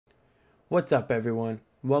What's up, everyone?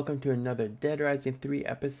 Welcome to another Dead Rising 3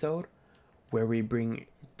 episode where we bring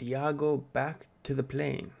Diago back to the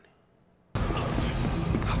plane.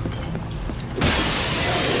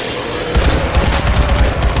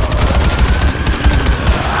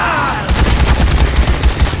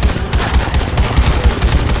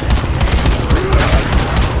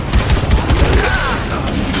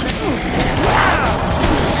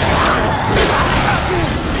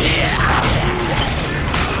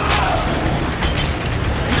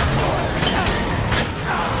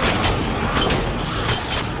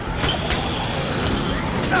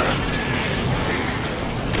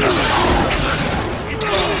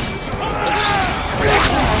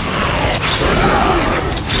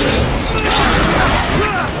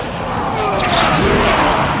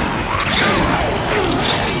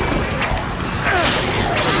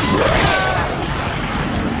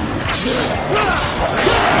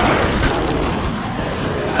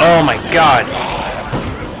 Oh my god.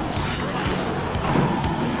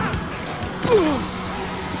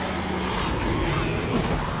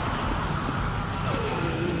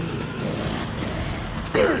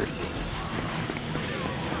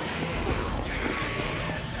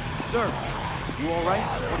 Sir, you alright?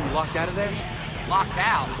 What, are you locked out of there? Locked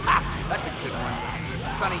out? Ha! That's a good one.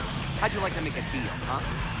 Sonny, how'd you like to make a deal, huh?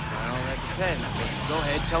 Well, that depends, but go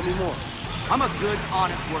ahead, tell me more. I'm a good,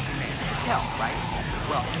 honest working man. You can tell, right?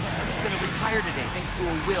 Well, I was gonna retire today thanks to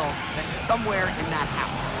a will that's somewhere in that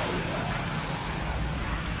house.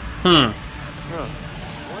 Huh.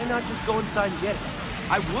 Why not just go inside and get it?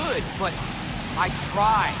 I would, but I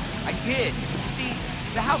tried. I did. You see,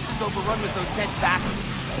 the house is overrun with those dead bastards.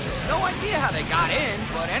 No idea how they got in,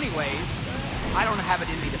 but anyways, I don't have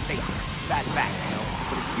it in me to face it. Bad back, you know?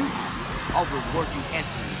 But if you do, I'll reward you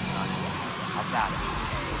handsomely, son. How about it?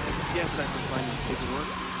 I guess I can find the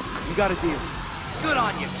paperwork. You got a deal. Good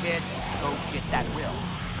on you, kid. Go get that will.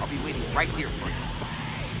 I'll be waiting right here for you.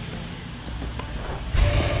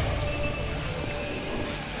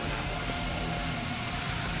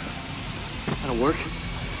 That'll work.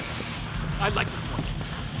 I like this one.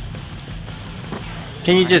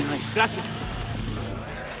 Can you just Gracias.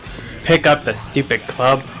 pick up the stupid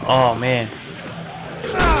club? Oh man.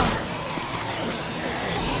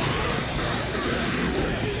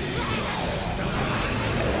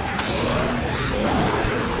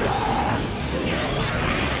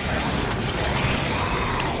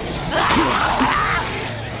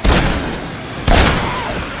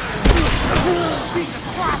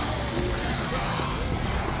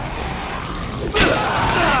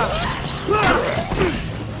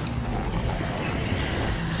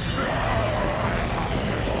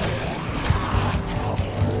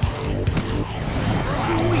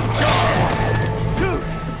 Dude,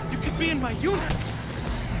 you could be in my unit.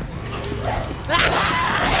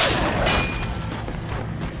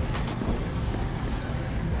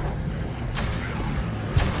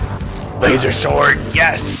 Laser sword,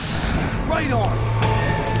 yes! Right on.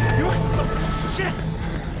 You're some shit.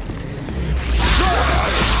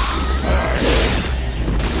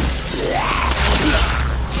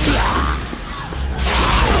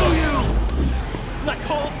 Screw you. Like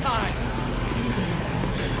whole time.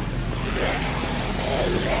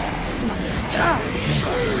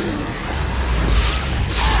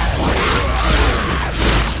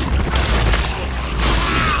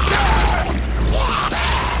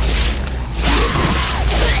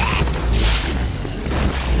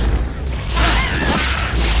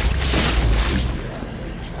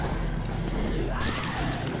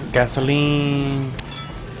 Gasoline.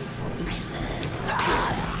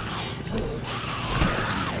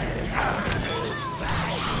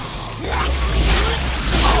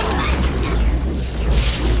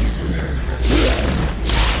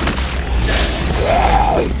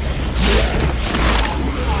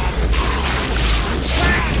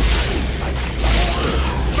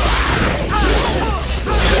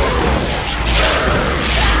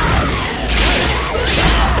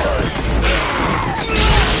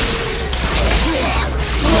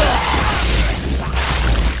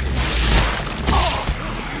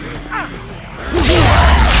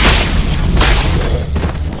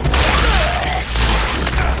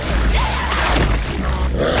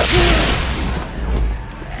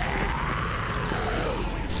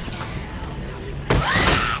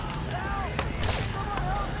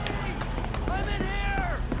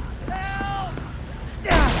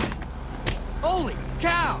 Holy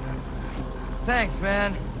cow! Thanks,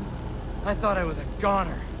 man. I thought I was a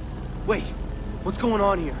goner. Wait, what's going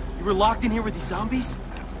on here? You were locked in here with these zombies?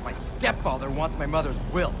 My stepfather wants my mother's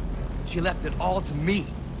will. She left it all to me.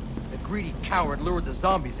 The greedy coward lured the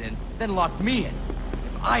zombies in, then locked me in.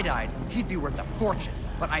 If I died, he'd be worth a fortune.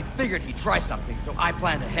 But I figured he'd try something, so I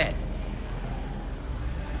planned ahead.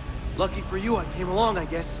 Lucky for you, I came along, I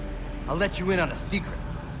guess. I'll let you in on a secret.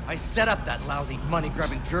 I set up that lousy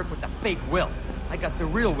money-grubbing jerk with the fake will. I got the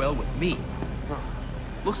real will with me. Huh.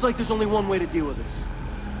 Looks like there's only one way to deal with this.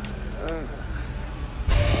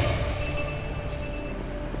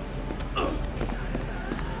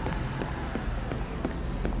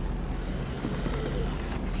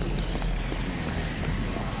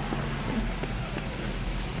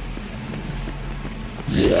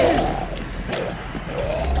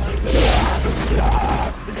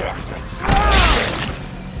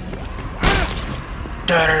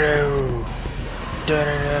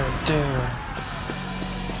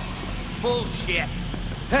 Bullshit!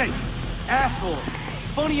 Hey, asshole!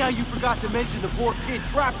 Funny how you forgot to mention the poor kid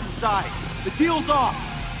trapped inside. The deal's off.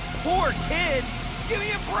 Poor kid! Give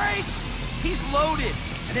me a break! He's loaded,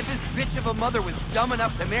 and if his bitch of a mother was dumb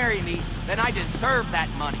enough to marry me, then I deserve that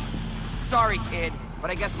money. Sorry, kid,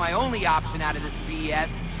 but I guess my only option out of this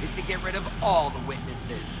BS is to get rid of all the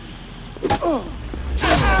witnesses. You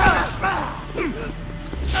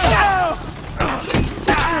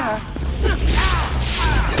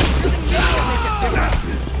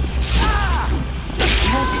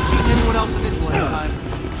won't be cheating anyone else in this lifetime.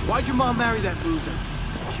 Why'd your mom marry that loser?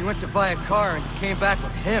 She went to buy a car and came back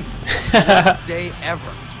with him. Worst day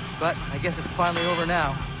ever. But I guess it's finally over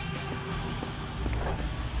now.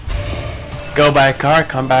 Go buy a car,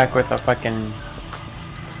 come back with a fucking...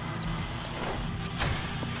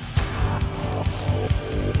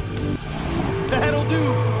 That'll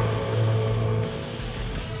do.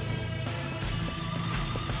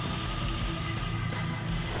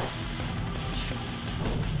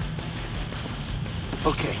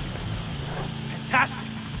 Okay. Fantastic.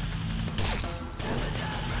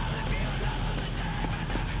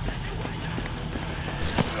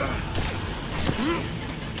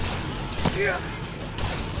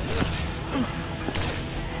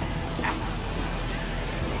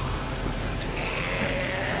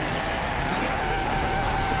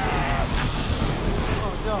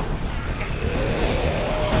 Oh no.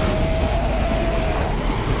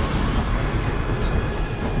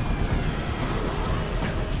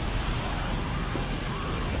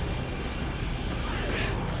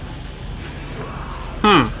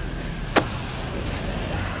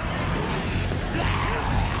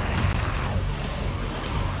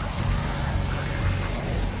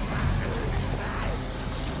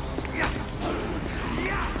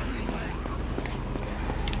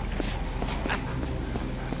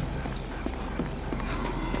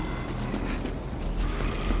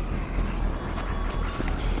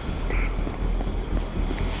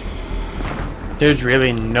 There's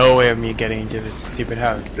really no way of me getting into this stupid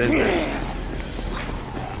house, is there?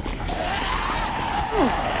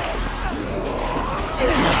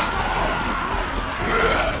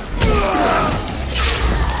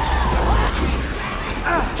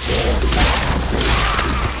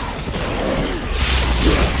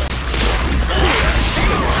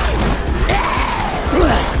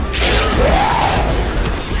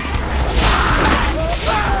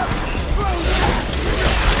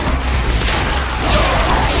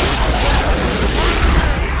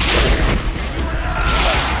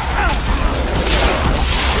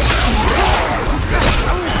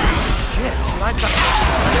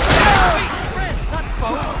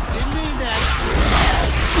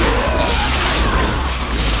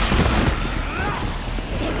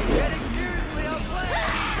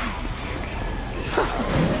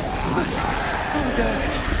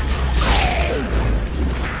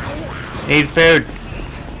 Need food.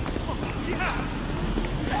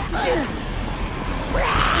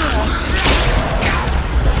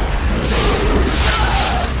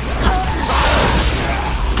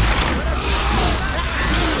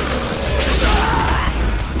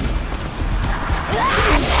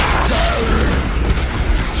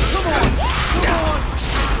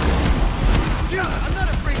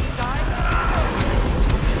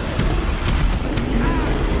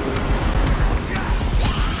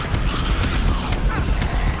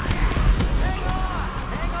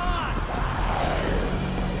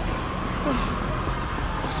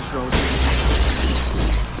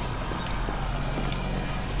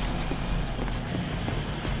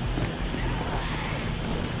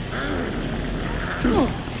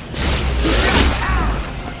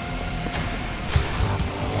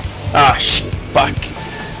 Ah, fuck.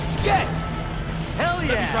 Yes! Hell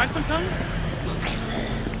yeah! Drive sometime?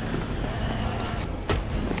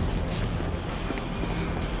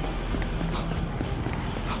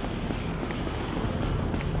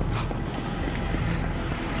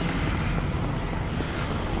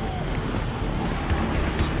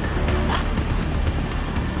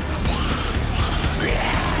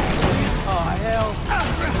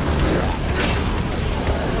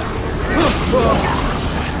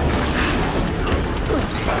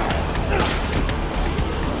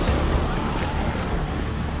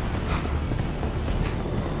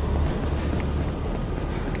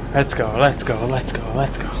 Let's go, let's go, let's go,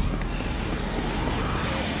 let's go.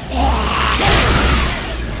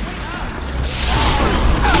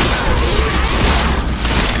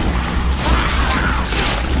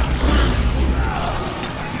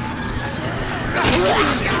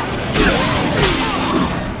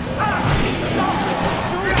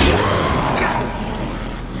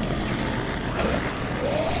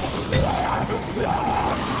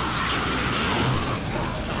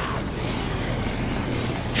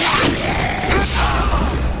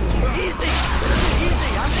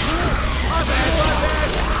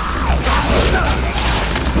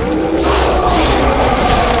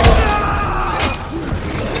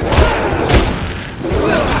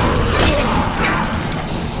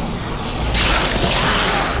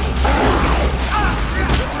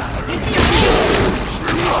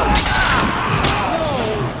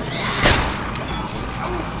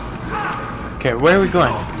 Okay, where are we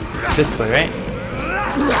going? This way, right?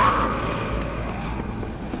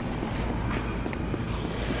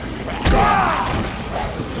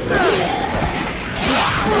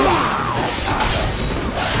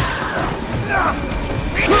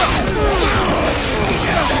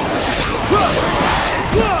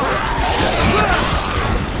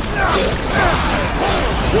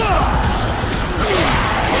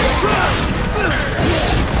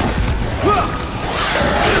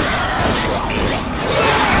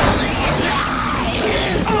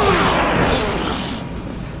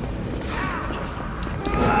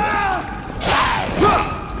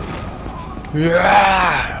 Yeah.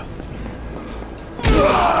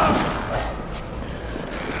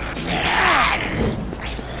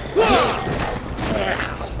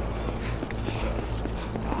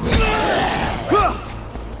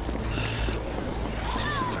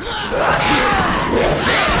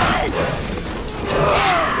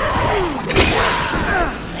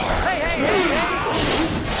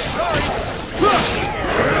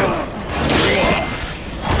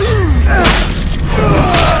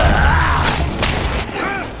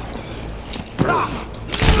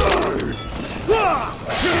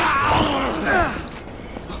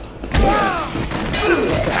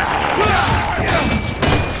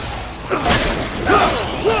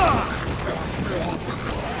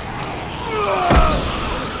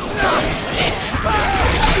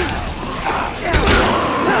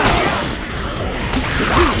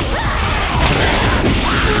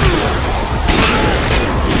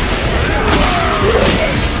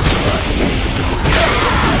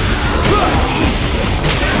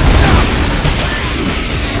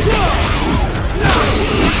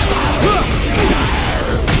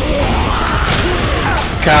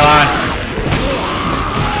 Come on.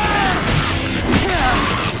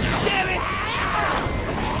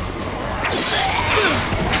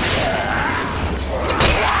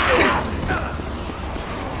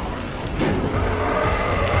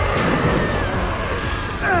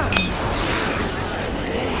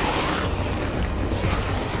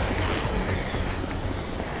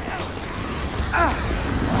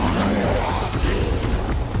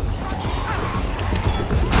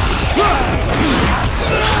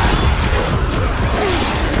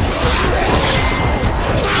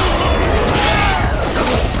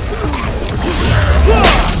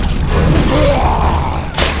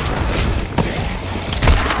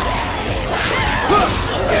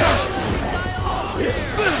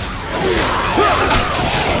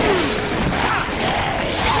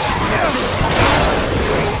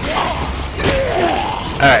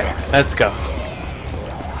 Alright, let's go.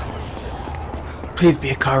 Please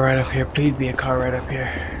be a car right up here. Please be a car right up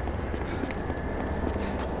here.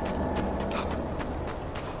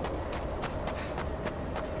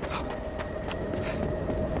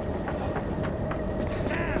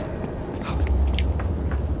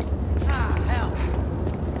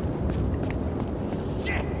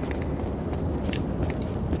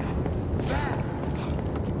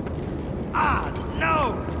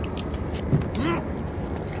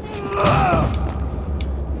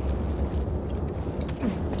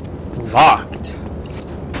 Locked.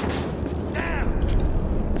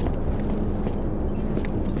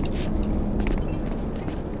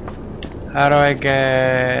 How do I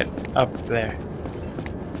get up there?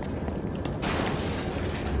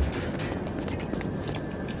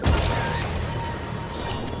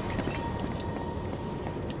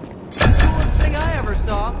 Coolest thing I ever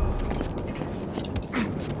saw.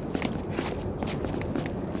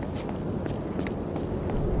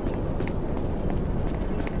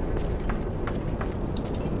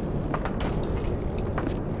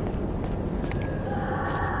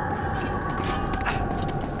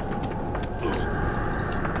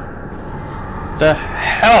 The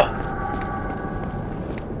hell?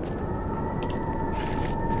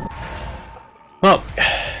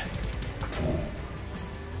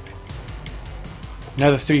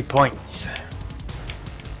 Another 3 points.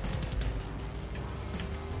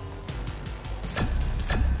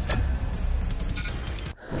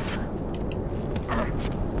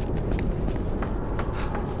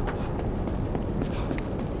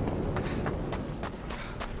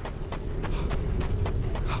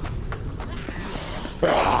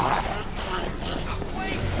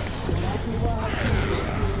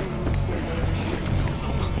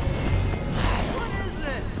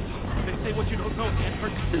 They say what you don't know can't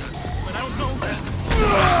hurt you, but I don't know that.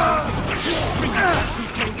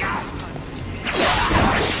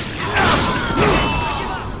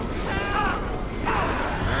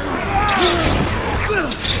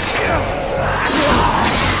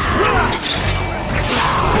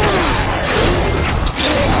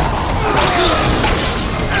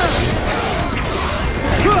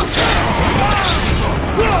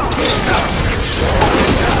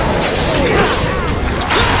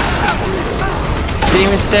 Didn't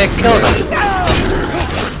even say I killed him.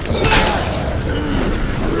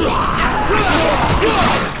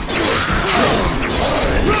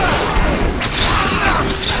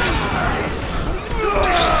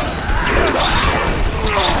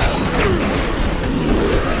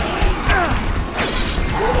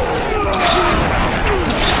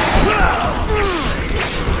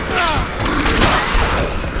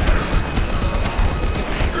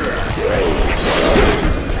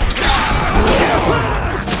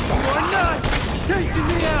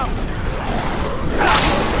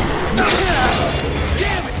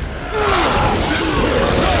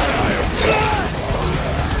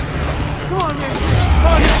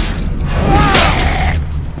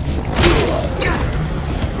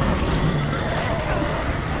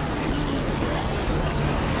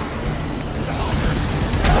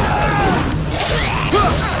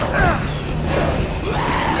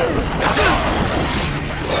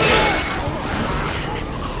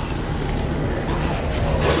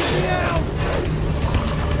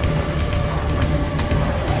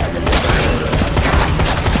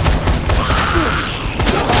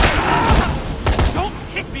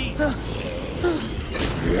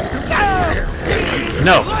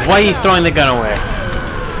 No, why are you throwing the gun away?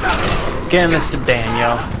 Get in, Mr.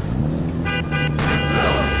 Daniel.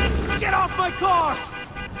 Get off my car!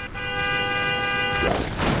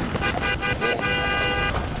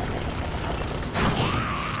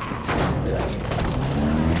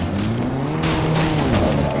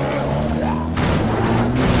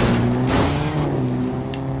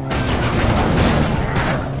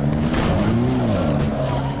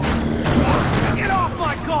 Get off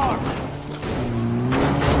my car!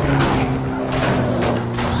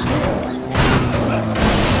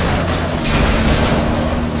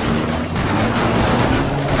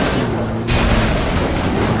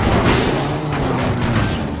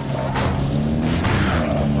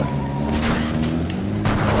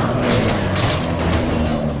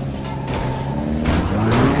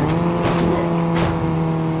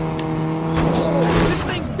 This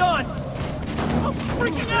thing's done! I'm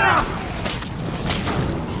freaking out!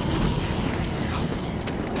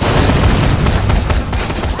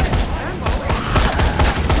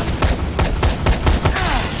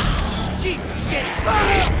 Cheap shit!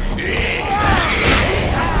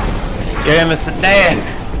 Get in, Mr. Dan.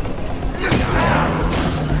 Get off!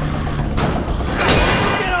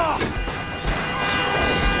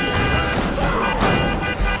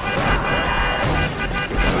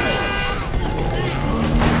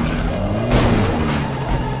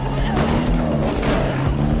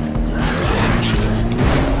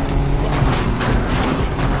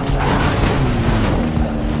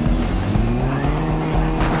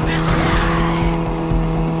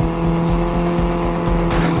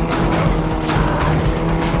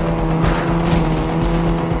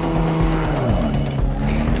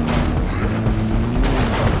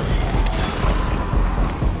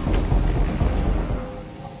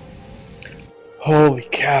 Holy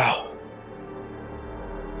cow.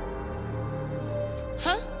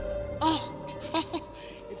 Huh? Oh,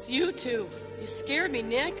 it's you two. You scared me,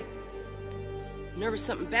 Nick. I'm nervous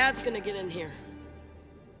something bad's gonna get in here.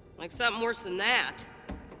 Like something worse than that.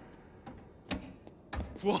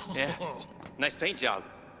 Whoa! Yeah. Nice paint job.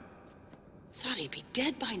 Thought he'd be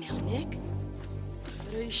dead by now, Nick.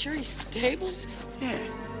 But are you sure he's stable? Yeah,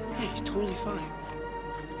 he's totally fine.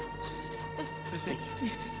 I think.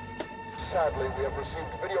 Sadly, we have received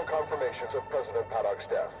video confirmations of President Paddock's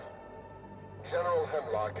death. General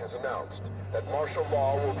Hemlock has announced that martial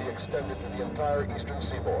law will be extended to the entire eastern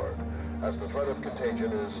seaboard, as the threat of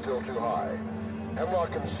contagion is still too high.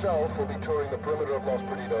 Hemlock himself will be touring the perimeter of Los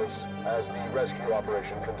Perdidos as the rescue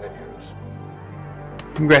operation continues.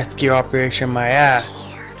 Rescue operation my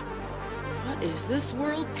ass. What is this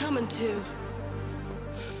world coming to?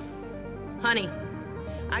 Honey,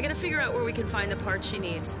 I gotta figure out where we can find the parts she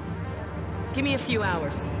needs. Give me a few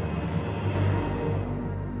hours.